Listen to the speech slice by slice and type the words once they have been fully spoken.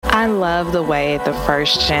I love the way the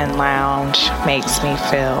First Gen Lounge makes me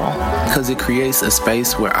feel. Because it creates a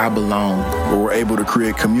space where I belong. Where we're able to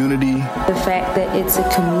create community. The fact that it's a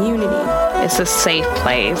community. It's a safe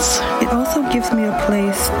place. It also gives me a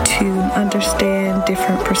place to understand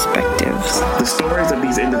different perspectives. The stories of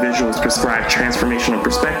these individuals prescribe transformational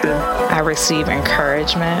perspective. I receive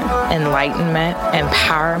encouragement, enlightenment,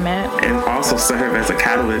 empowerment. And also serve as a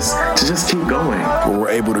catalyst to just keep going. Where we're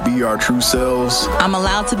able to be our true selves. I'm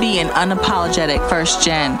allowed to be an unapologetic first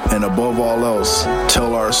gen. And above all else,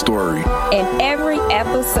 tell our story. And every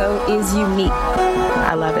episode is unique.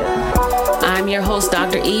 I love it. I'm your host,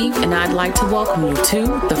 Dr. Eve, and I'd like to welcome you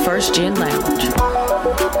to the First Gen Lounge.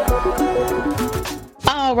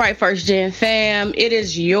 All right, First Gen fam, it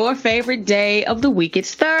is your favorite day of the week.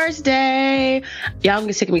 It's Thursday. Y'all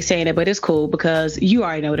get sick of me saying it, but it's cool because you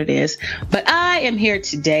already know what it is. But I am here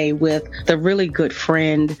today with the really good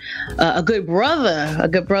friend, a good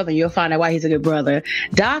brother. You'll find out why he's a good brother,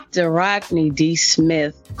 Dr. Rodney D.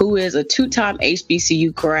 Smith, who is a 2-time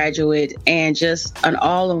HBCU graduate and just an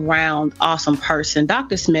all-around awesome person.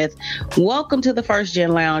 Dr. Smith, welcome to the First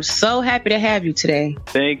Gen Lounge. So happy to have you today.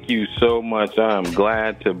 Thank you so much. I'm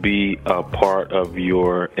glad to be a part of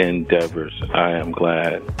your endeavors. I am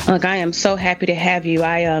glad. Look, I am so happy to have you.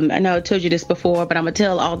 I know I told you this before, but I'm gonna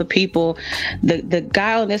tell all the people. The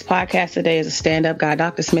guy on this podcast today is a stand-up guy.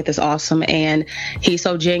 Dr. Smith is awesome, and he's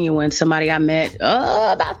so genuine. Somebody I met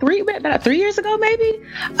about 3 years ago, maybe.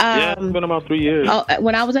 Yeah, it's been about 3 years.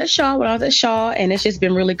 When I was at Shaw, and it's just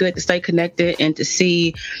been really good to stay connected and to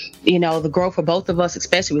see, the growth for both of us,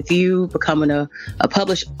 especially with you becoming a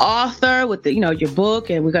published author with your book,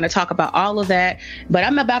 and we're going to talk about all of that. But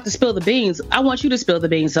I'm about to spill the beans. I want you to spill the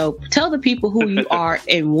beans. So tell the people who you are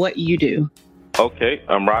and what you do. Okay,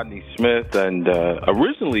 I'm Rodney Smith, and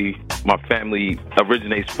originally my family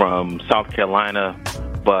originates from South Carolina,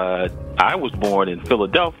 but I was born in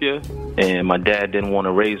Philadelphia, and my dad didn't want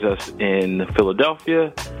to raise us in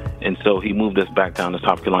Philadelphia, and so he moved us back down to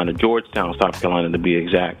South Carolina, Georgetown, South Carolina to be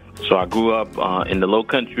exact. So I grew up in the low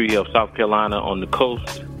country of South Carolina on the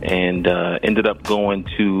coast, and ended up going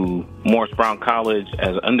to Morris Brown College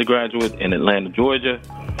as an undergraduate in Atlanta, Georgia.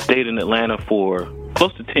 Stayed in Atlanta for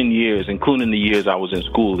close to 10 years, including the years I was in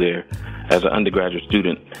school there as an undergraduate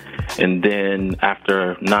student. And then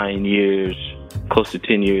after 9 years, close to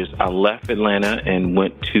 10 years, I left Atlanta and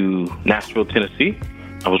went to Nashville, Tennessee.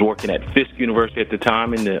 I was working at Fisk University at the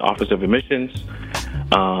time in the Office of Admissions.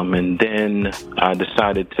 And then I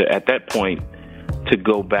decided at that point, to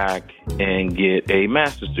go back and get a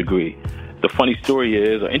master's degree. The funny story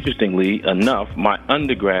is, or interestingly enough, my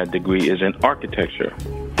undergrad degree is in architecture,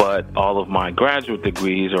 but all of my graduate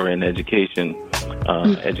degrees are in education,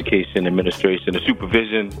 education, administration, and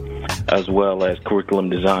supervision, as well as curriculum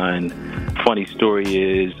design. Funny story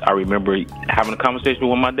is, I remember having a conversation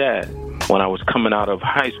with my dad when I was coming out of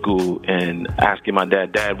high school and asking my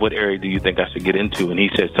dad, what area do you think I should get into? And he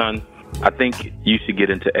said, son, I think you should get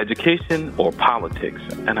into education or politics.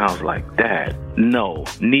 And I was like, Dad, no,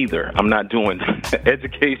 neither. I'm not doing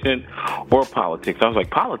education or politics. I was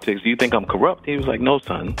like, politics? Do you think I'm corrupt? He was like, no,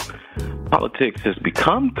 son. Politics has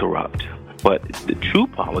become corrupt. But the true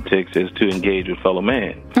politics is to engage with fellow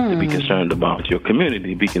man, to be concerned about your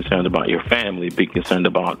community, be concerned about your family, be concerned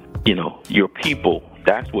about, your people.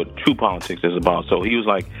 That's what true politics is about. So he was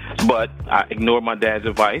like, but I ignored my dad's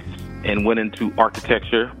advice and went into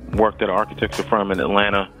architecture, worked at an architecture firm in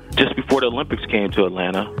Atlanta just before the Olympics came to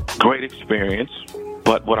Atlanta. Great experience.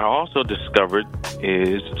 But what I also discovered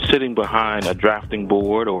is sitting behind a drafting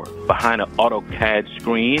board or behind an AutoCAD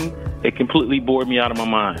screen, it completely bored me out of my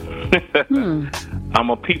mind. I'm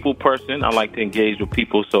a people person. I like to engage with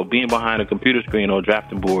people. So being behind a computer screen or a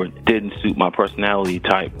drafting board didn't suit my personality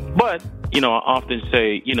type. But, I often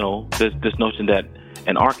say, there's this notion that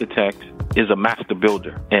an architect is a master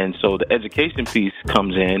builder. And so the education piece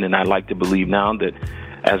comes in, and I like to believe now that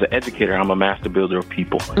as an educator, I'm a master builder of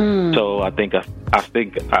people. So I think I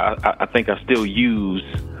still use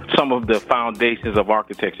some of the foundations of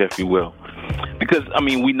architecture, if you will. Because,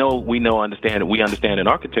 we understand in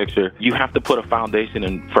architecture, you have to put a foundation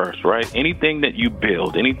in first, right? Anything that you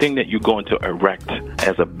build, anything that you're going to erect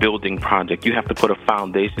as a building project, you have to put a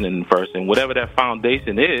foundation in first. And whatever that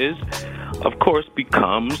foundation is, of course,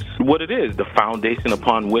 becomes what it is, the foundation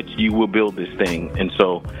upon which you will build this thing. And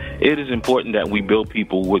so it is important that we build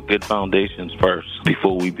people with good foundations first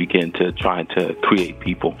before we begin to try to create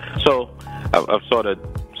people. So I've sort of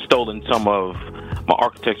stolen some of my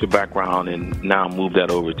architecture background and now moved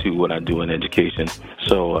that over to what I do in education.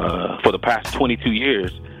 So for the past 22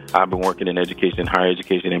 years, I've been working in education, higher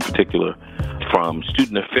education in particular, from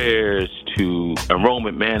student affairs to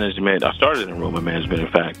enrollment management. I started in enrollment management,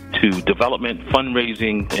 in fact, to development,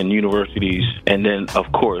 fundraising in universities, and then,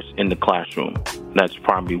 of course, in the classroom. That's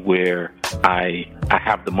probably where I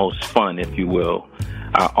have the most fun, if you will.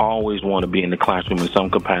 I always want to be in the classroom in some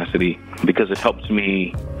capacity because it helps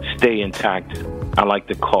me stay intact. I like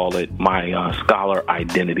to call it my scholar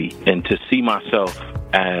identity, and to see myself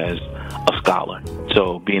as a scholar.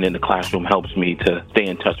 So being in the classroom helps me to stay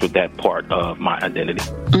in touch with that part of my identity.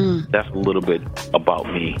 That's a little bit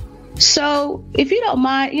about me. So if you don't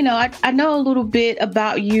mind, I know a little bit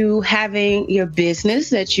about you having your business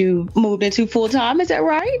that you moved into full time. Is that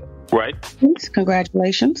right? Right.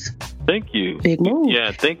 Congratulations. Thank you. Big move.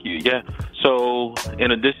 Yeah, thank you. Yeah. So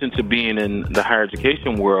in addition to being in the higher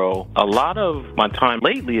education world, a lot of my time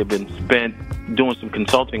lately have been spent doing some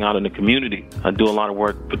consulting out in the community. I do a lot of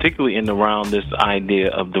work, particularly in and around this idea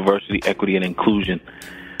of diversity, equity, and inclusion.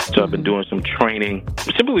 So I've been doing some training,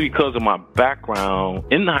 simply because of my background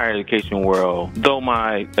in the higher education world. Though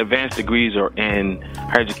my advanced degrees are in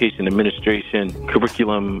higher education administration,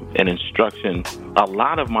 curriculum, and instruction, a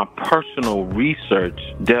lot of my personal research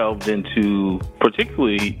delved into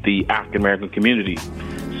particularly the African American community.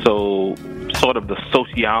 So sort of the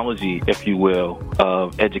sociology, if you will,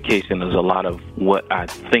 of education is a lot of what I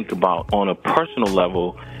think about on a personal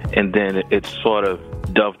level, and then it's sort of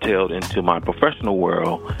dovetailed into my professional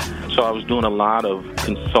world. So I was doing a lot of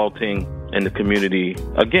consulting in the community,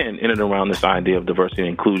 again, in and around this idea of diversity and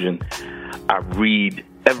inclusion. I read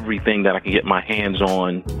everything that I can get my hands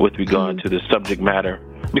on with regard to this subject matter,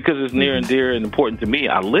 because it's near and dear and important to me.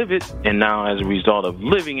 I live it, and now as a result of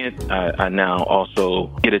living it, I now also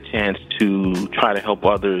get a chance to try to help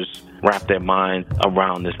others wrap their mind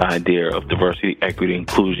around this idea of diversity, equity,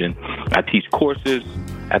 inclusion. I teach courses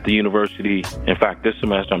at the university. In fact, this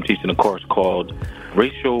semester I'm teaching a course called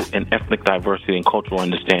Racial and Ethnic Diversity and Cultural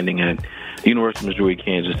Understanding at the University of Missouri,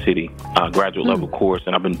 Kansas City, graduate level course.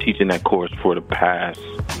 And I've been teaching that course for the past,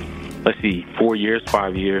 5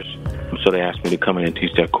 years. So they asked me to come in and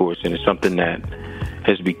teach that course. And it's something that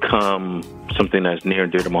has become something that's near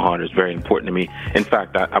and dear to my heart. It's very important to me. In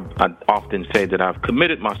fact, I often say that I've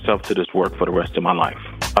committed myself to this work for the rest of my life.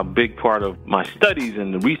 A big part of my studies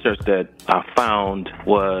and the research that I found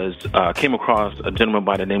was came across a gentleman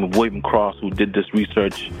by the name of William Cross, who did this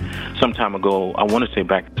research some time ago, I want to say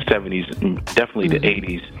back in the 70s, definitely the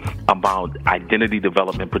 80s, about identity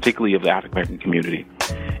development, particularly of the African American community.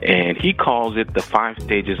 And he calls it the 5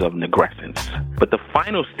 stages of negrescence. But the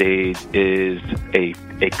final stage is a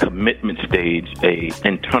commitment stage, a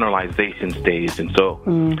internalization stage. And so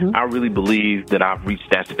I really believe that I've reached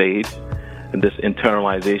that stage, this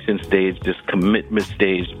internalization stage, this commitment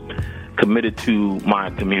stage, committed to my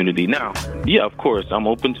community. Now, yeah, of course, I'm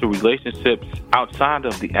open to relationships outside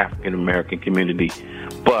of the African American community,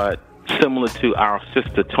 but similar to our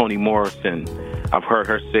sister Toni Morrison, I've heard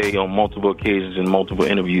her say on multiple occasions in multiple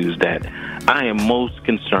interviews that I am most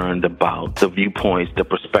concerned about the viewpoints, the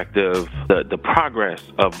perspective, the progress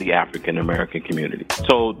of the African American community.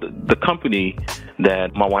 So the company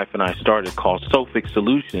that my wife and I started, called Sofix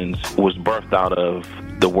Solutions, was birthed out of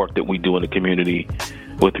the work that we do in the community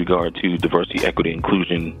with regard to diversity, equity,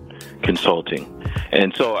 inclusion consulting.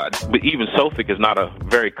 And so, but even Sofix is not a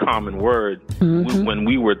very common word. When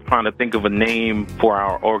we were trying to think of a name for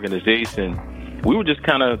our organization, we were just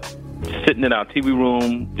kind of sitting in our TV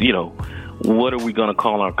room, what are we going to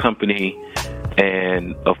call our company?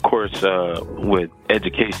 And of course, with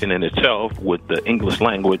education in itself, with the English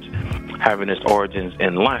language having its origins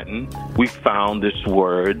in Latin, we found this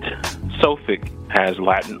word. Sofix has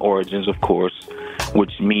Latin origins, of course,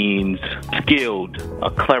 which means skilled,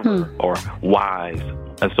 clever, or wise.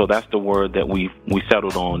 And so that's the word that we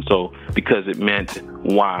settled on. So because it meant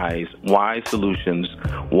wise solutions,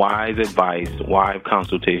 wise advice, wise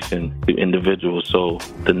consultation to individuals. So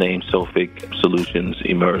the name Sofix Solutions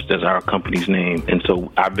emerged as our company's name. And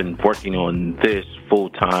so I've been working on this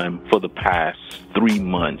full time for the past 3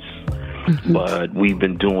 months. But we've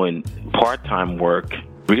been doing part-time work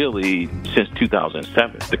really since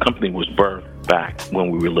 2007. The company was birthed back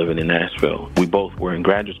when we were living in Nashville. We both were in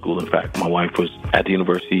graduate school. In fact, my wife was at the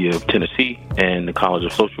University of Tennessee and the College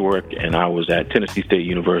of Social Work, and I was at Tennessee State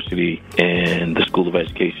University and the School of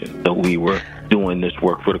Education. So we were doing this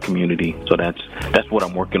work for the community. So that's what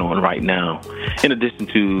I'm working on right now. In addition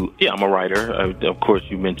to, I'm a writer. Of course,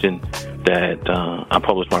 you mentioned that I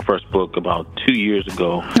published my first book about 2 years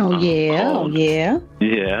ago.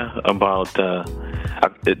 About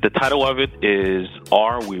the title of it is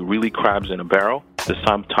 "Are We Really Crabs in a Barrel?" The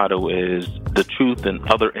subtitle is The Truth and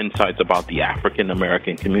Other Insights About the African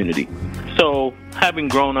American Community. So, having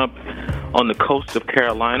grown up on the coast of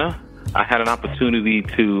Carolina, I had an opportunity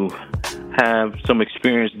to have some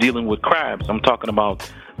experience dealing with crabs. I'm talking about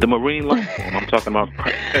the marine life form. I'm talking about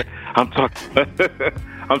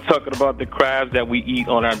the crabs that we eat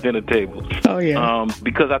on our dinner tables. Oh yeah.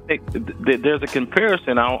 Because I think there's a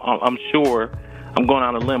comparison. I'm sure. I'm going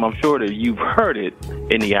on a limb. I'm sure that you've heard it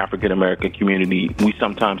in the African American community. We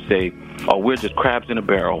sometimes say, "Oh, we're just crabs in a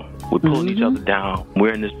barrel. We're pulling each other down.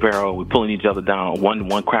 We're in this barrel. We're pulling each other down.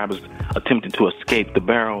 One crab is attempting to escape the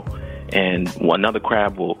barrel, and another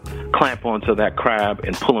crab will clamp onto that crab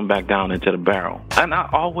and pull him back down into the barrel." And I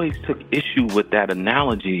always took issue with that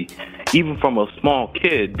analogy, even from a small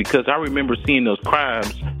kid, because I remember seeing those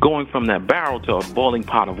crabs going from that barrel to a boiling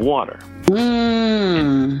pot of water.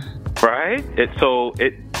 Right? So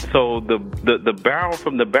the barrel,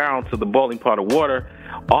 from the barrel to the boiling pot of water,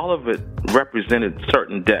 all of it represented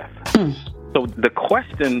certain death. So the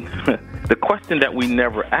question that we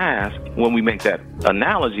never ask when we make that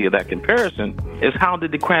analogy or that comparison is, how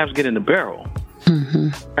did the crabs get in the barrel?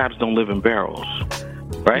 Crabs don't live in barrels,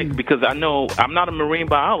 right? Because I know, I'm not a marine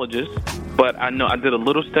biologist, but I know I did a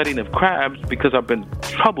little studying of crabs because I've been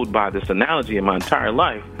troubled by this analogy in my entire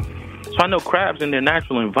life. So I know crabs in their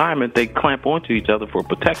natural environment, they clamp onto each other for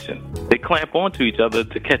protection. They clamp onto each other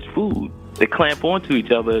to catch food. They clamp onto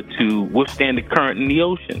each other to withstand the current in the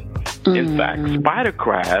ocean. In fact, spider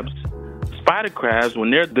crabs, when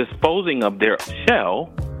they're disposing of their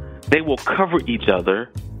shell, they will cover each other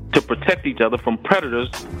to protect each other from predators,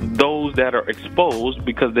 those that are exposed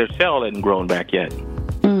because their shell hadn't grown back yet.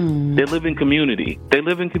 They live in community.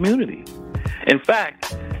 In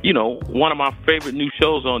fact, one of my favorite new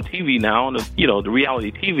shows on TV now, the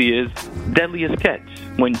reality TV, is Deadliest Catch.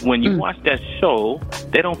 When you watch that show,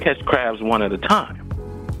 they don't catch crabs one at a time.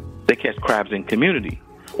 They catch crabs in community.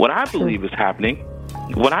 What I believe is happening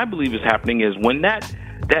is when that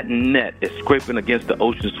net is scraping against the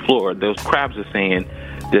ocean's floor, those crabs are saying,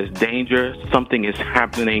 there's danger, something is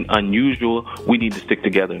happening unusual, we need to stick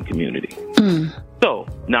together in community. So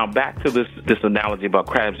now back to this analogy about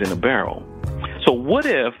crabs in a barrel. So what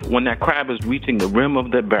if, when that crab is reaching the rim of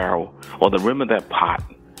that barrel or the rim of that pot,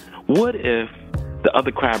 what if the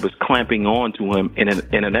other crab is clamping onto him in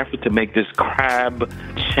an effort to make this crab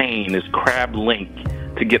chain, this crab link,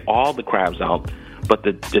 to get all the crabs out? But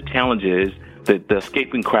the challenge is that the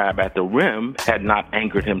escaping crab at the rim had not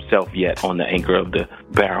anchored himself yet on the anchor of the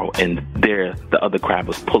barrel, and there the other crab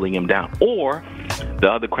was pulling him down. Or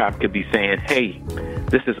the other crab could be saying, "Hey,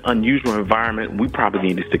 this is unusual environment. We probably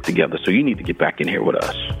need to stick together, so you need to get back in here with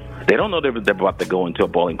us." They don't know they're about to go into a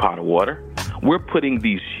boiling pot of water. We're putting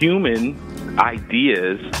these human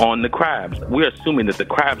ideas on the crabs. We're assuming that the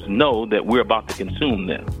crabs know that we're about to consume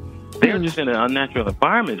them. They're just in an unnatural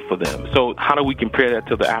environment for them. So how do we compare that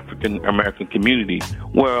to the African American community?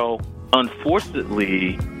 Well,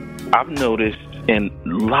 unfortunately, I've noticed in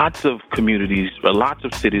lots of communities, lots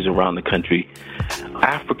of cities around the country,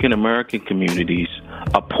 African American communities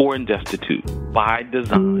are poor and destitute by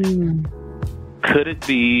design. Could it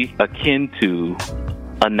be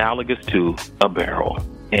analogous to a barrel?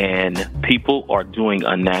 And people are doing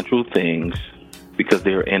unnatural things because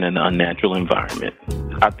they're in an unnatural environment.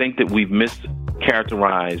 I think that we've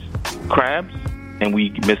mischaracterized crabs, and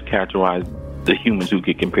we mischaracterized the humans who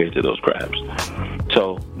get compared to those crabs.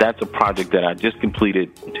 So that's a project that I just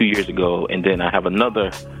completed 2 years ago, and then I have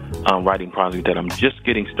another writing project that I'm just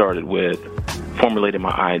getting started with, formulating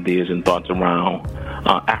my ideas and thoughts around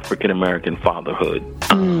African-American fatherhood.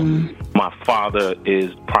 My father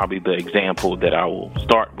is probably the example that I will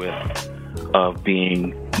start with of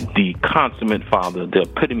being the consummate father, the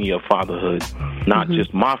epitome of fatherhood, not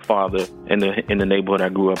just my father in the neighborhood I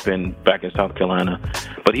grew up in back in South Carolina,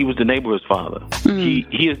 but he was the neighborhood's father.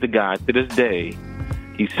 He is the guy to this day.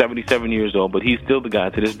 He's 77 years old, but he's still the guy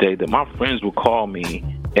to this day that my friends will call me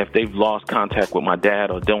if they've lost contact with my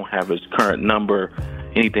dad or don't have his current number.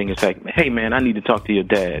 Anything, it's like, "Hey man, I need to talk to your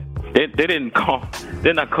dad." They didn't call.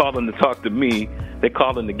 They're not calling to talk to me. They're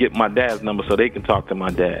calling to get my dad's number so they can talk to my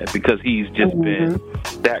dad, because he's just been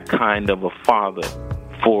that kind of a father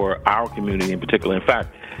for our community in particular. In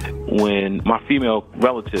fact, when my female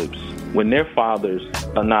relatives, when their fathers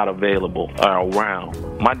are not available or around,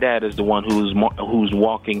 my dad is the one who's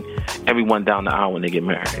walking everyone down the aisle when they get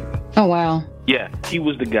married. Oh, wow. Yeah, he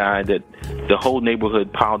was the guy that the whole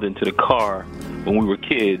neighborhood piled into the car when we were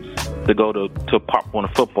kids to go to Pop Warner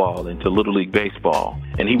football and to Little League baseball.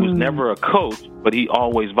 And he was never a coach, but he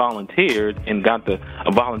always volunteered and got a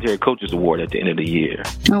volunteer coaches award at the end of the year.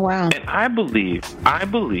 Oh, wow. And I believe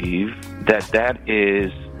that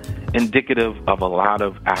is indicative of a lot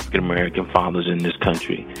of African American fathers in this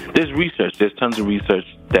country. There's tons of research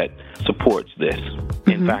that supports this.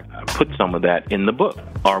 In fact, I put some of that in the book,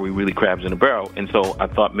 Are We Really Crabs in a Barrel? And so I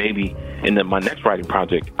thought maybe in my next writing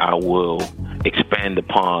project, I will expand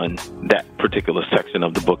upon that particular section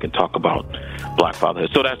of the book and talk about Black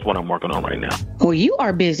fatherhood. So that's what I'm working on right now. Well, you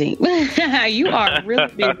are busy. You are really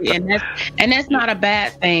busy. And that's not a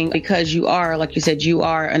bad thing, because you are, like you said, you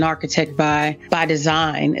are an architect by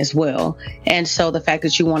design as well. And so the fact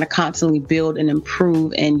that you want to constantly build and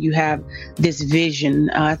improve, and you have this vision,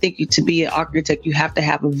 I think to be an architect, you have to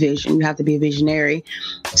have a vision. You have to be a visionary.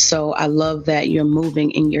 So I love that you're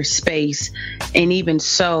moving in your space. And even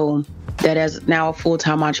so, that as now a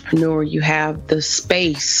full-time entrepreneur, you have the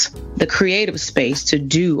space, the creative space to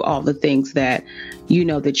do all the things that you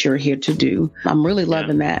know that you're here to do. I'm really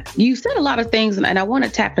loving that. You said a lot of things, and I want to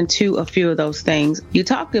tap into a few of those things. You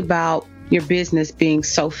talked about your business being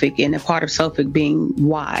Sophic, and a part of Sophic being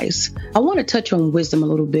wise. I want to touch on wisdom a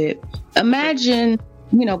little bit. Imagine,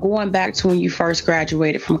 going back to when you first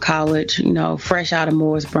graduated from college, fresh out of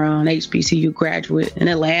Morris Brown, HBCU graduate in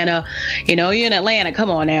Atlanta, you're in Atlanta, come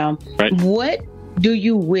on now. Right. What do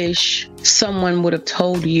you wish someone would have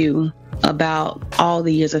told you about all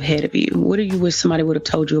the years ahead of you? What do you wish somebody would have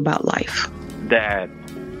told you about life? That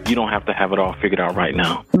you don't have to have it all figured out right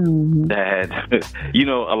now. That,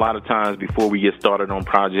 a lot of times before we get started on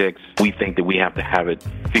projects, we think that we have to have it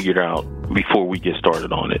figured out before we get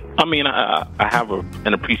started on it. I mean, I have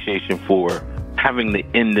an appreciation for having the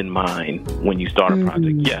end in mind when you start a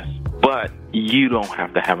project, yes. But you don't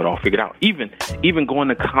have to have it all figured out. Even going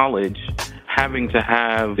to college, having to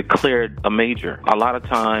have declared a major. A lot of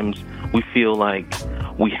times we feel like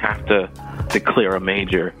we have to declare a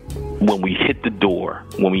major when we hit the door,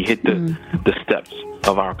 when we hit the steps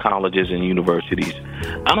of our colleges and universities.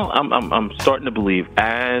 I'm starting to believe,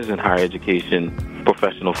 as in higher education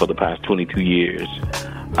professional for the past 22 years,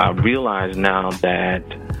 I realize now that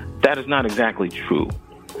is not exactly true.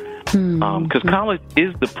 Because college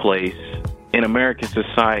is the place in American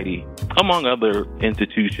society, among other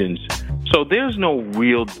institutions. So there's no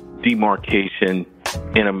real demarcation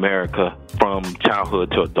in America from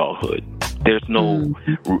childhood to adulthood. There's no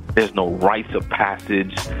rites of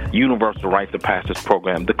passage, universal rites of passage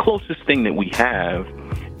program. The closest thing that we have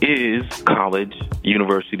is college,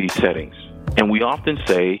 university settings. And we often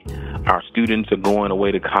say our students are going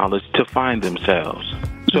away to college to find themselves.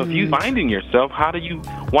 So if you're finding yourself,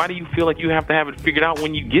 why do you feel like you have to have it figured out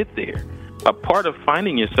when you get there? A part of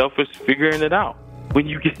finding yourself is figuring it out when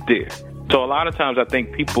you get there. So a lot of times I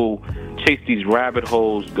think people chase these rabbit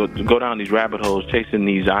holes, go down these rabbit holes, chasing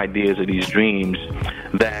these ideas or these dreams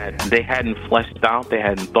that they hadn't fleshed out, they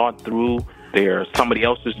hadn't thought through. They're somebody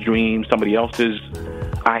else's dream, somebody else's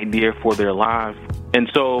idea for their life. And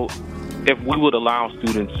so if we would allow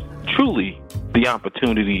students truly the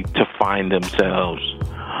opportunity to find themselves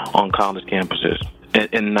on college campuses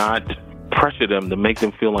and not pressure them to make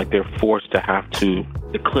them feel like they're forced to have to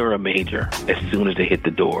declare a major as soon as they hit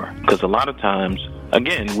the door. Because a lot of times,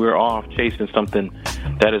 again, we're off chasing something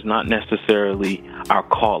that is not necessarily our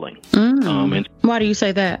calling. And why do you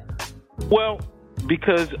say that? Well,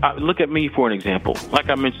 because look at me for an example. Like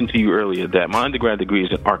I mentioned to you earlier, that my undergrad degree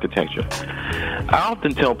is in architecture. I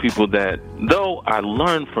often tell people that though I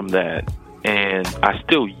learned from that and I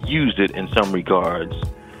still used it in some regards,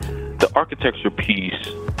 the architecture piece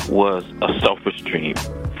was a selfish dream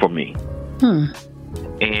for me.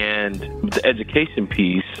 And the education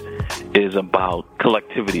piece is about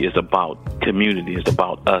collectivity, is about community, is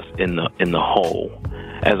about us in the whole,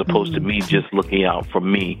 as opposed to me just looking out for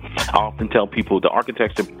me. I often tell people the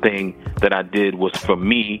architecture thing that I did was for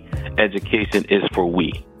me, education is for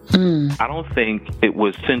we. I don't think it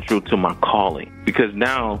was central to my calling, because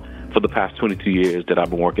now for the past 22 years that I've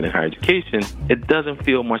been working in higher education, it doesn't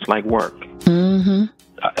feel much like work.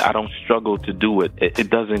 I don't struggle to do it. It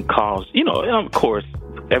doesn't cause, of course,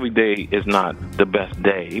 every day is not the best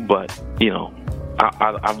day, but,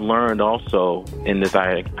 I've learned also in this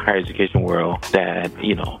higher education world that,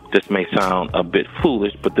 this may sound a bit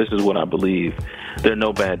foolish, but this is what I believe. There are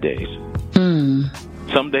no bad days.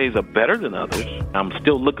 Some days are better than others. I'm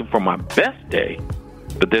still looking for my best day,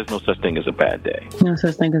 but there's no such thing as a bad day. No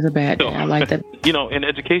such thing as a bad day. I like that. In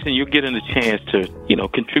education, you're getting a chance to,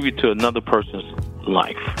 contribute to another person's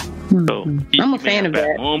life. So I'm a fan of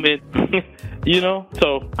that moment.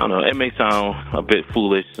 So I don't know. It may sound a bit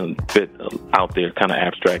foolish and a bit out there, kind of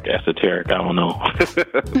abstract, esoteric. I don't know.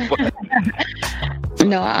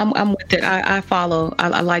 No, I'm with it. I follow.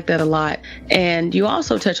 I like that a lot. And you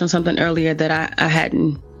also touched on something earlier that I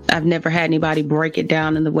hadn't I've never had anybody break it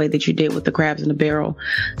down in the way that you did with the crabs in the barrel.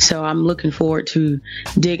 So I'm looking forward to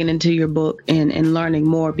digging into your book and learning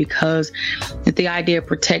more, because the idea of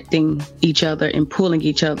protecting each other and pulling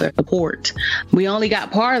each other apart. We only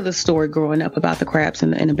got part of the story growing up about the crabs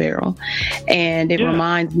in a barrel. And it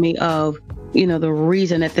reminds me of, the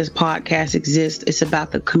reason that this podcast exists. It's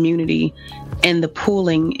about the community and the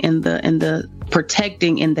pulling and the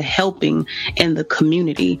protecting and the helping in the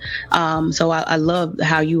community. So I love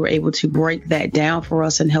how you were able to break that down for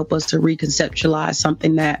us and help us to reconceptualize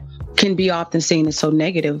something that can be often seen as so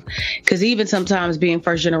negative. Because even sometimes being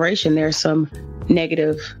first generation, there's some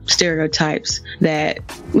negative stereotypes that,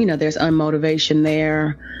 there's unmotivation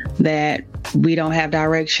there, that we don't have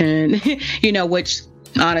direction, which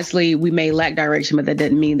honestly, we may lack direction, but that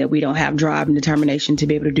doesn't mean that we don't have drive and determination to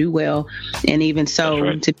be able to do well. And even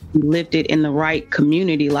so, to be lifted in the right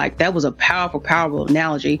community, like that was a powerful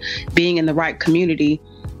analogy. Being in the right community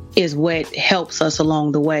is what helps us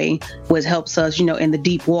along the way, what helps us, in the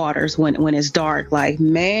deep waters when it's dark. Like,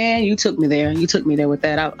 man, you took me there. You took me there with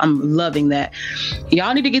that. I'm loving that.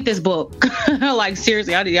 Y'all need to get this book. Like,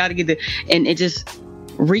 seriously, y'all need to get it. And it just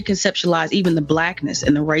reconceptualize even the blackness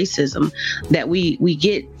and the racism that we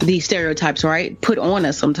get these stereotypes, right, put on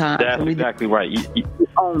us sometimes. That's exactly right. You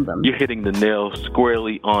own them. You're hitting the nail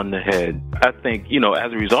squarely on the head. I think,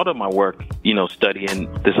 as a result of my work,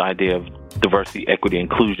 studying this idea of diversity, equity,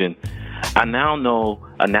 inclusion, I now know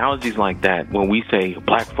analogies like that when we say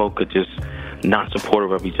black folk are just not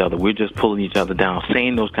supportive of each other, we're just pulling each other down,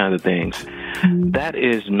 saying those kinds of things. Mm-hmm. That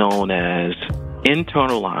is known as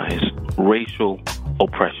internalized racial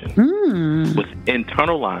oppression. With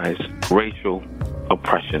internalized racial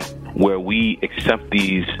oppression, where we accept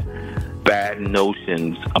these bad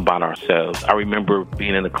notions about ourselves. I remember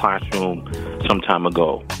being in a classroom some time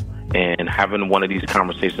ago and having one of these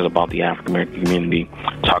conversations about the African American community,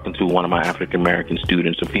 talking to one of my African American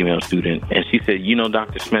students, a female student, and she said,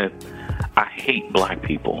 Dr. Smith, I hate black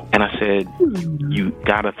people. And I said, you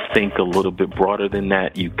got to think a little bit broader than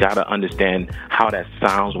that. You got to understand how that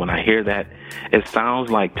sounds when I hear that. It sounds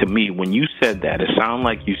like, to me, when you said that, it sounded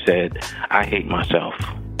like you said, I hate myself.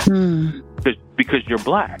 Because you're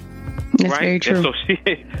black. That's right? Very true. And so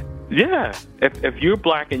if you're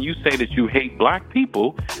black and you say that you hate black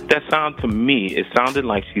people, that sounded to me, it sounded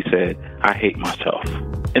like she said, I hate myself.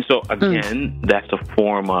 And so, again, that's a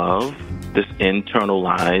form of this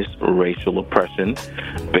internalized racial oppression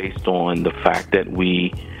based on the fact that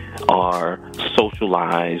we are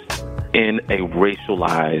socialized in a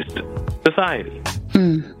racialized society.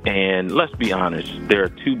 And let's be honest, there are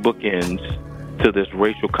two bookends to this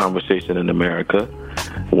racial conversation in America.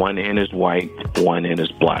 One end is white, one end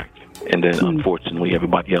is black. And then, unfortunately,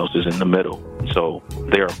 everybody else is in the middle. So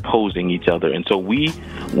they're opposing each other. And so we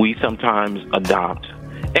sometimes adopt.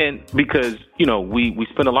 And because, we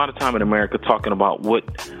spend a lot of time in America talking about what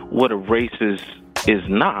a racist is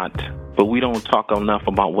not, but we don't talk enough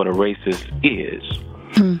about what a racist is.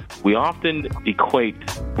 We often equate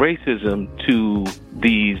racism to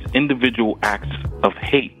these individual acts of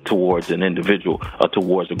hate towards an individual or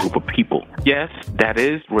towards a group of people. Yes, that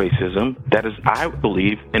is racism. That is, I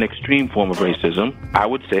believe, an extreme form of racism. I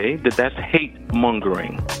would say that that's hate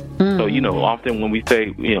mongering. So, often when we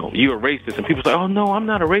say, you're a racist, and people say, oh, no, I'm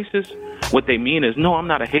not a racist, what they mean is, no, I'm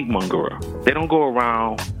not a hate mongerer. They don't go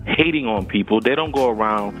around hating on people. They don't go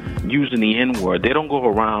around using the N-word. They don't go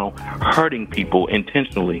around hurting people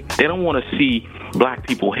intentionally. They don't want to see black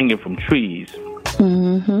people hanging from trees.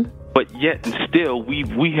 But yet and still,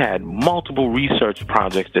 we had multiple research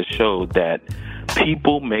projects that showed that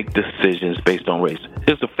people make decisions based on race.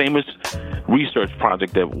 There's a famous research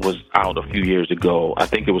project that was out a few years ago. I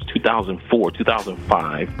think it was 2004,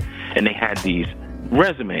 2005. And they had these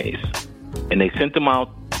resumes. And they sent them out,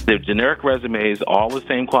 they're generic resumes, all the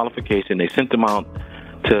same qualification. They sent them out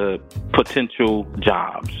to potential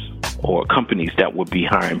jobs or companies that would be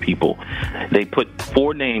hiring people. They put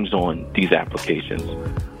 4 names on these applications,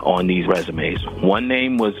 on these resumes. One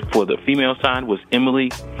name was, for the female side, was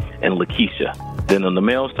Emily and Lakeisha. Then on the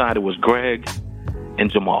male side, it was Greg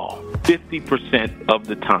and Jamal. 50% of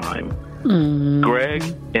the time, Greg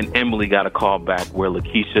and Emily got a call back, where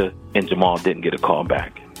Lakeisha and Jamal didn't get a call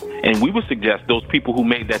back. And we would suggest those people who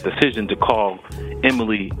made that decision to call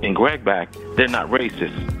Emily and Greg back, they're not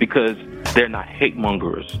racist, because they're not hate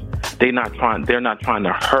mongers. They're not trying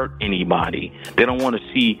to hurt anybody. They don't want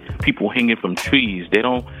to see people hanging from trees. They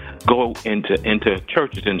don't go into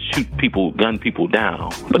churches and shoot people, gun people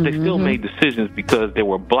down. But they still made decisions because there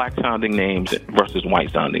were black sounding names versus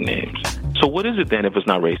white sounding names. So what is it then if it's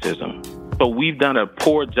not racism? So we've done a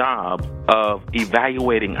poor job of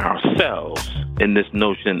evaluating ourselves in this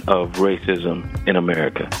notion of racism in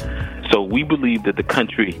America. So we believe that the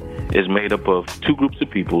country is made up of two groups of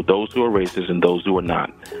people, those who are racist and those who are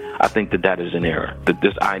not. I think that is an error. That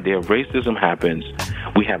this idea of racism happens,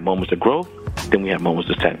 we have moments of growth, then we have moments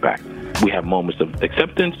of setback. We have moments of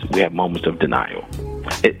acceptance, we have moments of denial.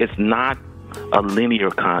 It's not a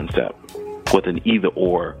linear concept with an either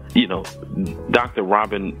or. You know, Dr.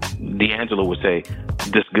 Robin DiAngelo would say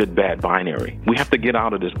this good bad binary. We have to get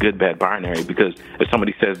out of this good bad binary, because if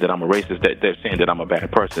somebody says that I'm a racist, that they're saying that I'm a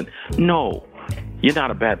bad person. No, you're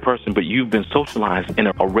not a bad person, but you've been socialized in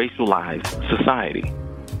a racialized society.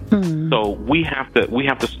 So we have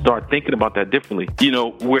to start thinking about that differently. You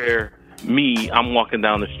know, where I'm walking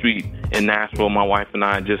down the street in Nashville, my wife and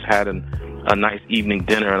I just had a nice evening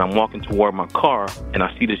dinner, and I'm walking toward my car, and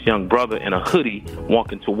I see this young brother in a hoodie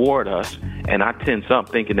walking toward us, and I tense up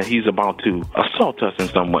thinking that he's about to assault us in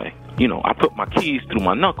some way. You know, I put my keys through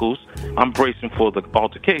my knuckles. I'm bracing for the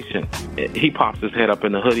altercation. He pops his head up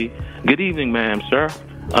in the hoodie. "Good evening, ma'am, sir.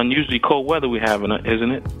 Unusually cold weather we have,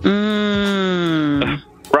 isn't it?"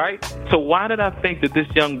 Right? So why did I think that this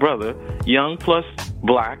young brother, young plus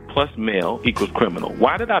black plus male equals criminal?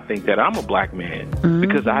 Why did I think that? I'm a black man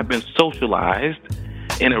because I've been socialized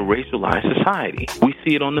in a racialized society. We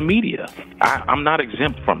see it on the media. I'm not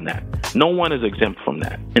exempt from that. No one is exempt from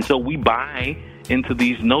that. And so we buy into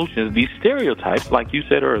these notions, these stereotypes, like you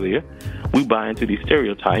said earlier. We buy into these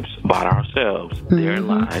stereotypes about ourselves. Therein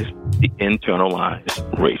lies the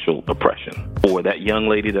internalized racial oppression. Or that young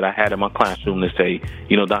lady that I had in my classroom to say,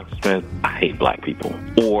 you know, Dr. Smith, I hate black people.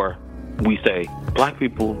 Or we say, black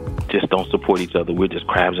people just don't support each other. We're just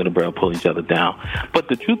crabs in a barrel pulling each other down. But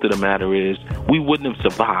the truth of the matter is, we wouldn't have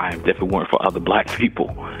survived if it weren't for other black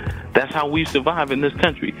people. That's how we survive in this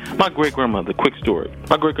country. My great-grandmother, quick story.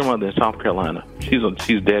 My great-grandmother in South Carolina,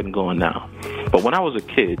 she's dead and gone now. But when I was a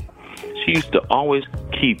kid, she used to always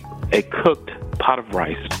keep a cooked pot of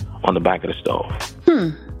rice on the back of the stove.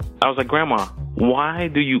 I was like, Grandma, why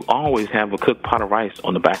do you always have a cooked pot of rice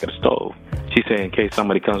on the back of the stove? She said, in case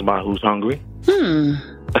somebody comes by who's hungry.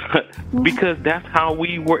 Because that's how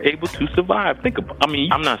we were able to survive.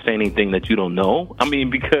 I'm not saying anything that you don't know.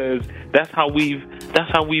 Because that's how we've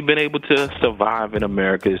been able to survive in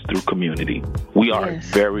America, is through community. We are a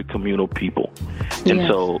very communal people. And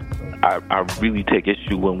so I really take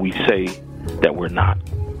issue when we say that we're not,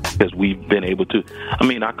 because we've been able to.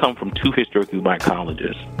 I come from two historically black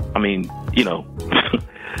colleges.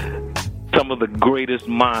 Some of the greatest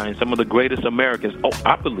minds, some of the greatest Americans,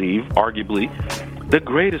 I believe, arguably, the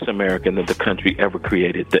greatest American that the country ever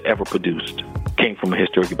created, that ever produced, came from a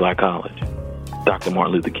historically black college, Dr.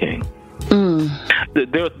 Martin Luther King.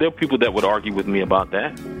 There are people that would argue with me about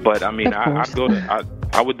that, but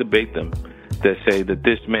I would debate them that say that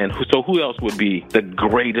this man, who else would be the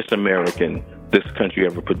greatest American this country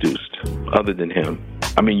ever produced other than him?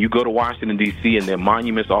 You go to Washington, D.C., and there are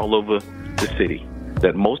monuments all over the city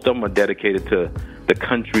that most of them are dedicated to the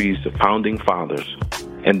country's founding fathers.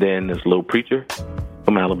 And then this little preacher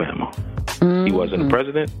from Alabama. He wasn't a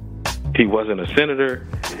president. He wasn't a senator.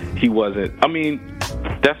 He wasn't.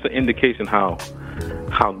 That's an indication how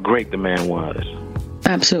great the man was.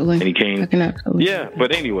 Absolutely. And he came. Absolutely. Yeah,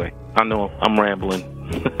 but anyway, I know I'm rambling.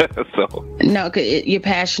 No, you're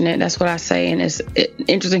passionate. That's what I say, and it's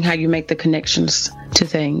interesting how you make the connections to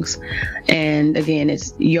things. And again,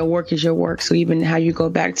 it's your work is your work. So even how you go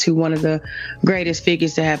back to one of the greatest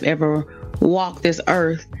figures to have ever walked this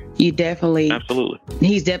earth, you definitely, absolutely,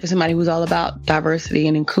 he's definitely somebody who's all about diversity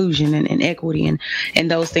and inclusion and equity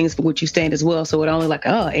and those things for which you stand as well. So it only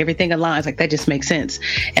everything aligns, like that just makes sense.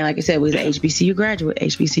 And like I said, we was an HBCU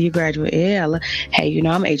graduate. Yeah, hey,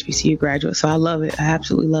 I'm an HBCU graduate, so I love it. I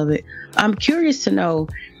absolutely love it. I'm curious to know,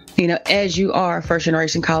 as you are a first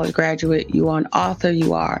generation college graduate, you are an author,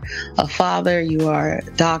 you are a father, you are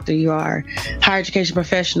a doctor, you are a higher education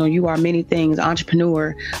professional, you are many things,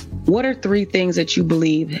 entrepreneur. What are 3 things that you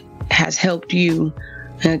believe has helped you,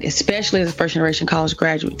 especially as a first generation college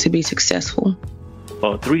graduate, to be successful?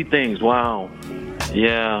 Oh, 3 things. Wow.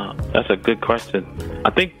 Yeah, that's a good question.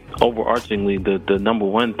 I think overarchingly, the number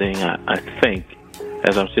one thing I think,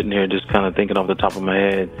 as I'm sitting here just kind of thinking off the top of my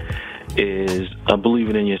head, is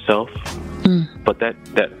believing in yourself. But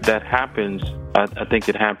that happens, I think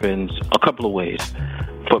it happens a couple of ways.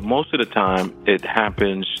 But most of the time, it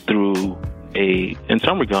happens through in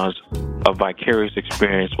some regards, a vicarious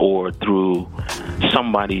experience, or through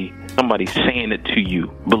somebody saying it to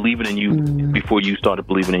you, believing in you before you started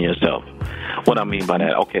believing in yourself. What I mean by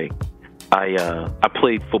that, okay, I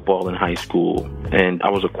played football in high school, and I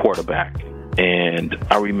was a quarterback. And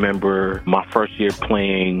I remember my first year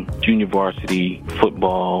playing junior varsity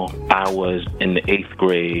football. I was in the 8th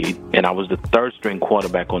grade, and I was the third string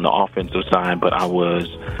quarterback on the offensive side, but I was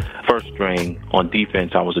first string on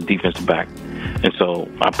defense. I was a defensive back. And so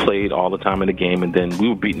I played all the time in the game, and then we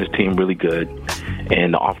were beating this team really good,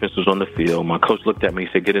 and the offense was on the field. My coach looked at me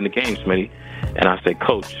and said, "Get in the game, Smitty." And I said,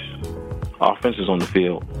 "Coach, offense is on the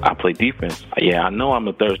field. I play defense." "Yeah, I know I'm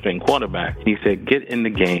the third string quarterback." He said, "Get in the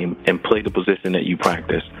game and play the position that you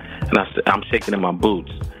practice." And I said, I'm shaking in my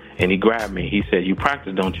boots. And he grabbed me. He said, "You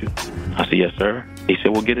practice, don't you?" I said, "Yes, sir." He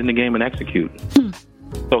said, "Well, get in the game and execute."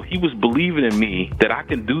 So he was believing in me that I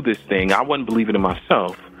can do this thing. I wasn't believing in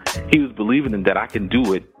myself. He was believing in that I can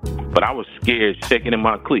do it, but I was scared, shaking in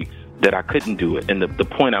my cleats, that I couldn't do it. And the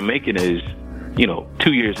point I'm making is,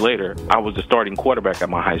 2 years later, I was the starting quarterback at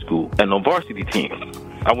my high school and on varsity team.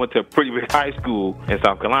 I went to a pretty big high school in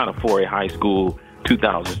South Carolina, 4A high school,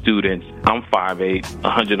 2,000 students. I'm 5'8",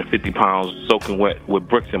 150 pounds, soaking wet with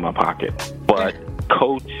bricks in my pocket. But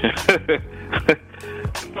Coach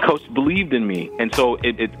believed in me. And so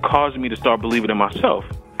it caused me to start believing in myself.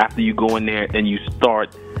 After you go in there and you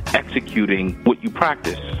start executing what you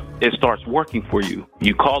practice, it starts working for you.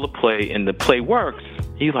 You call a play and the play works.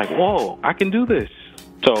 You're like, whoa, I can do this.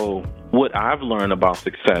 So what I've learned about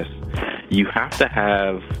success, you have to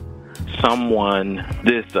have someone,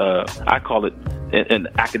 I call it an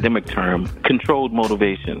academic term, controlled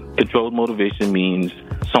motivation. Controlled motivation means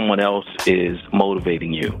someone else is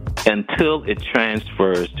motivating you until it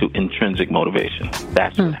transfers to intrinsic motivation.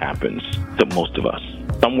 That's what happens to most of us.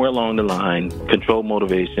 Somewhere along the line, controlled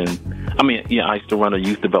motivation. I used to run a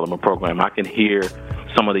youth development program. I can hear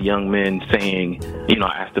some of the young men saying,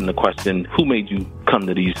 I asked them the question, "Who made you come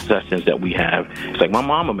to these sessions that we have?" It's like, "My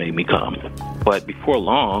mama made me come." But before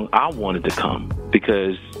long, I wanted to come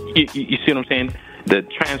because you see what I'm saying? The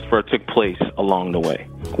transfer took place along the way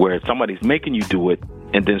where somebody's making you do it,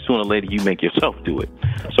 and then sooner or later you make yourself do it.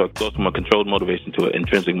 So it goes from a controlled motivation to an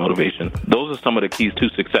intrinsic motivation. Those are some of the keys to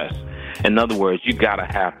success. In other words, you got to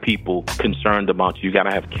have people concerned about you. You got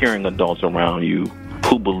to have caring adults around you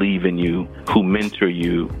who believe in you, who mentor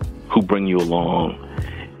you, who bring you along.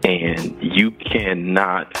 And you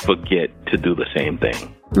cannot forget to do the same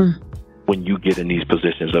thing. When you get in these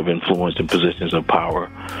positions of influence and positions of power,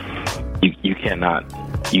 you cannot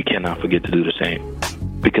forget to do the same.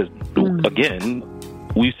 Because, again,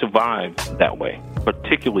 we survived that way,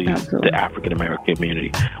 particularly the African American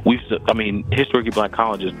community. Historically Black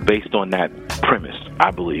College is based on that premise,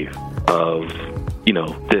 I believe, of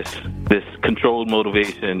this controlled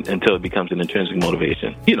motivation until it becomes an intrinsic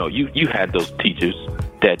motivation. You had those teachers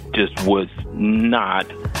that just was not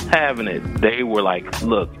having it. They were like,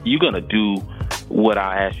 "Look, you're gonna do what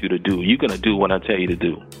I ask you to do. You're gonna do what I tell you to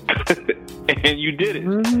do," and you did it.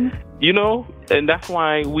 And that's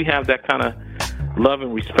why we have that kind of love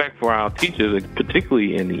and respect for our teachers,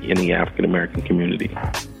 particularly in the African American community.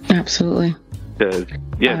 Absolutely. Because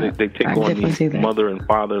they take on these mother and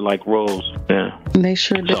father like roles. Yeah, they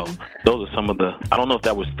sure do. So those are some of the. I don't know if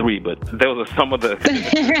that was 3, but those are some of the.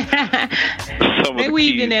 They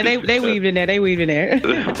weaved in there. They weaved in there. They weaved in there.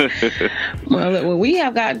 Well, we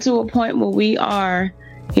have gotten to a point where we are,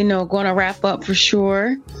 going to wrap up for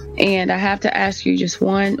sure. And I have to ask you just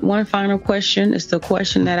one final question. It's the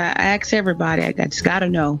question that I ask everybody. I just got to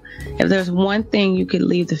know if there's one thing you could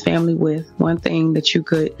leave the family with, one thing that you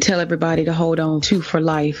could tell everybody to hold on to for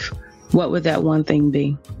life. What would that one thing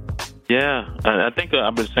be? Yeah, I think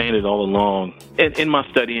I've been saying it all along. In my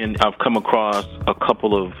studying, I've come across a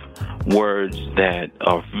couple of words that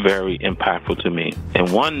are very impactful to me.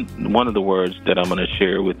 And one of the words that I'm going to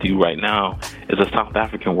share with you right now is a South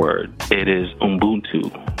African word. It is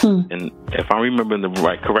Ubuntu. And if I remember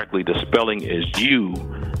correctly, the spelling is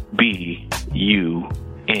UBUNTU,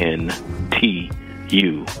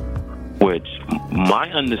 which my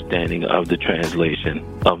understanding of the translation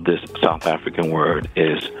of this South African word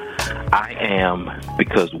is I am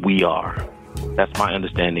because we are. That's my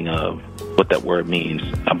understanding of what that word means.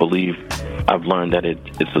 I believe I've learned that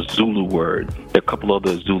it's a Zulu word. There are a couple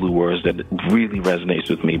other Zulu words that really resonates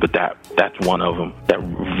with me, but that's one of them that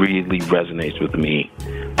really resonates with me,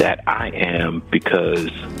 that I am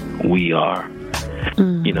because we are.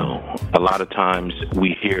 A lot of times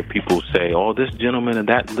we hear people say, "Oh, this gentleman and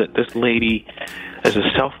this lady is a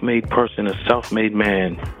self-made person, a self-made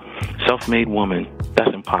man, self-made woman."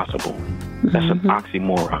 That's impossible. That's an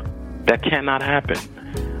oxymoron. That cannot happen.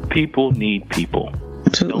 People need people.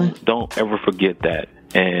 Absolutely. Don't ever forget that.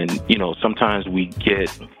 And, sometimes we get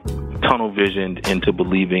tunnel visioned into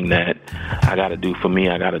believing that I got to do for me,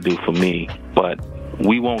 but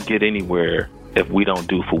we won't get anywhere if we don't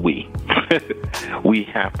do for we. we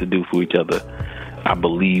have to do for each other. I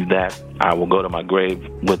believe that. I will go to my grave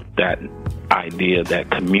with that idea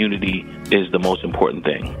that community is the most important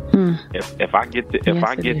thing. If I get there, if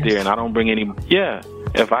I get there and I don't bring anybody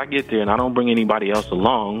else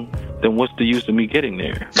along, then what's the use of me getting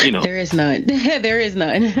there? There is none. There is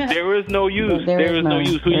none. There is no use. There is no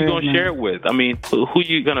use. Who you gonna share it with? I mean, who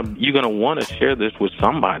you're gonna want to share this with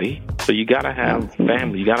somebody. So you gotta have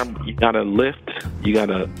family. You gotta lift. You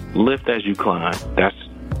gotta lift as you climb.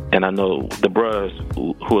 And I know the brothers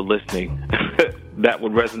who are listening, that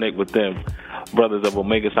would resonate with them. Brothers of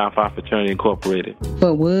Omega Psi Phi Fraternity Incorporated.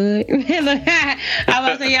 But what? I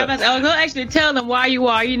was going to actually tell them why you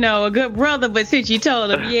are, a good brother, but since you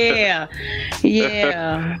told them, there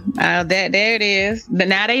it is. But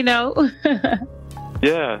now they know.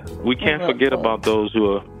 Yeah, we can't forget about those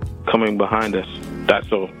who are coming behind us. That's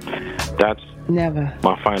never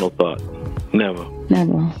my final thought. Never.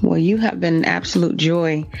 Well, you have been an absolute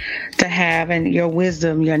joy to have, and your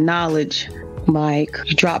wisdom, your knowledge. Mike,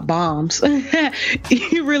 you drop bombs.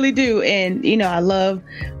 You really do. And I love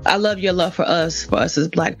your love for us as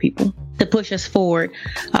Black people, to push us forward.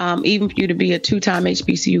 Even for you to be a 2-time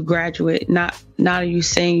HBCU graduate, not are you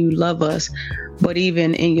saying you love us, but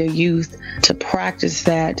even in your youth, to practice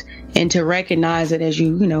that and to recognize it as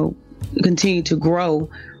you continue to grow,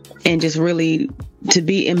 and just really to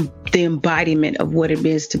be in the embodiment of what it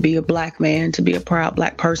is to be a Black man, to be a proud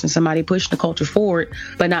Black person, somebody pushing the culture forward,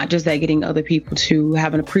 but not just that, getting other people to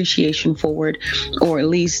have an appreciation for it, or at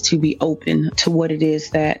least to be open to what it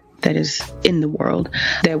is that is in the world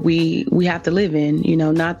that we have to live in.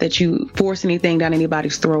 Not that you force anything down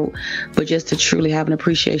anybody's throat, but just to truly have an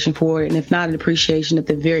appreciation for it. And if not an appreciation, at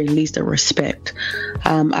the very least a respect.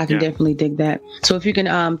 I can definitely dig that. So if you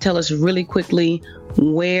can tell us really quickly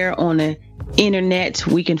where on the internet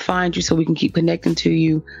we can find you so we can keep connecting to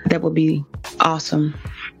you, that would be awesome.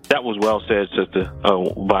 That was well said, sister. Oh,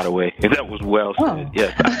 by the way, that was well said.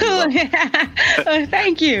 Yes.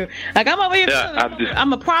 Thank you. Like, I'm over here.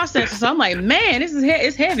 I'm a processor, so I'm like, man, this is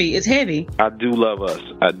it's heavy. It's heavy. I do love us.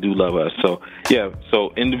 So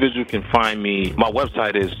So individual can find me. My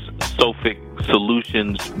website is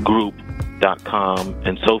SOPHICSolutionsGroup.com,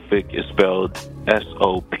 and Sophic is spelled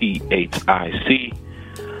SOPHIC.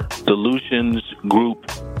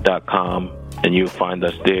 Solutionsgroup.com, and you'll find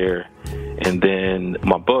us there. And then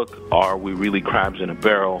my book, Are We Really Crabs in a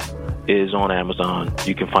Barrel, is on Amazon.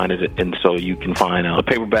 You can find it, and so you can find a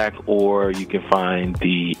paperback, or you can find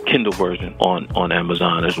the Kindle version on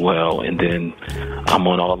Amazon as well. And then I'm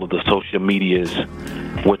on all of the social medias,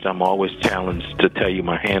 which I'm always challenged to tell you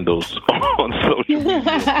my handles on social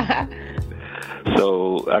media.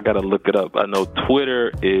 So I got to look it up. I know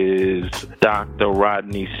Twitter is Dr.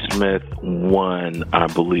 Rodney Smith 1, I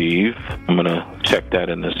believe. I'm going to check that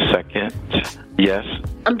in a second. Yes,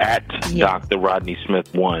 Dr. Rodney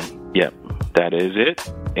Smith 1. Yep, that is it.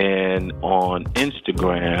 And on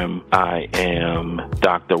Instagram, I am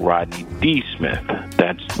Dr. Rodney D. Smith.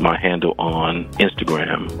 That's my handle on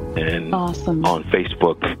Instagram. And awesome. On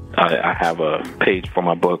Facebook, I have a page for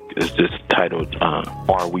my book. It's just titled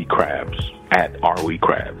Are We Crabs? @Are We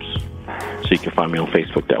Crabs. So you can find me on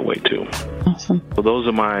Facebook that way too. Awesome. So those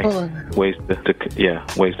are my ways to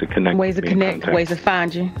connect. Ways to connect, ways to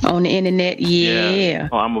find you on the internet. Yeah.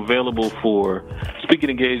 I'm available for speaking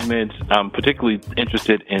engagements. I'm particularly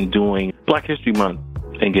interested in doing Black History Month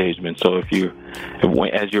engagements. So as you're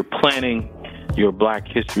planning your Black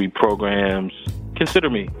History programs, consider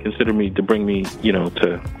me to bring me,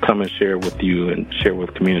 to come and share with you and share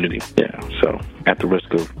with community. Yeah. So at the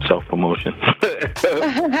risk of self-promotion. As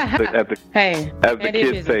the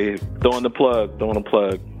kids say, throwing the plug. Do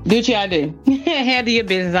what y'all do. Handle your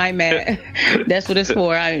business. I ain't mad. That's what it's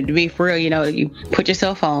for. To be for real, you put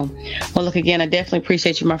yourself on. Well, look, again, I definitely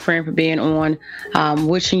appreciate you, my friend, for being on.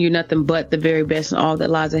 Wishing you nothing but the very best and all that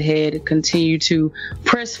lies ahead. Continue to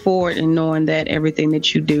press forward and knowing that everything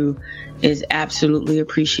that you do is absolutely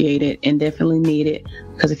appreciated and definitely needed.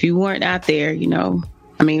 Because if you weren't out there,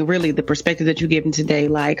 really the perspective that you're giving today,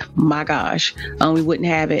 like, my gosh, we wouldn't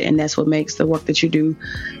have it. And that's what makes the work that you do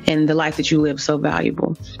and the life that you live so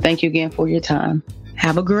valuable. Thank you again for your time.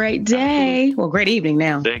 Have a great day. Well, great evening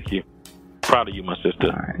now. Thank you. Proud of you, my sister.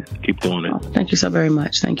 All right. Keep doing it. Thank you so very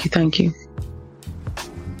much. Thank you.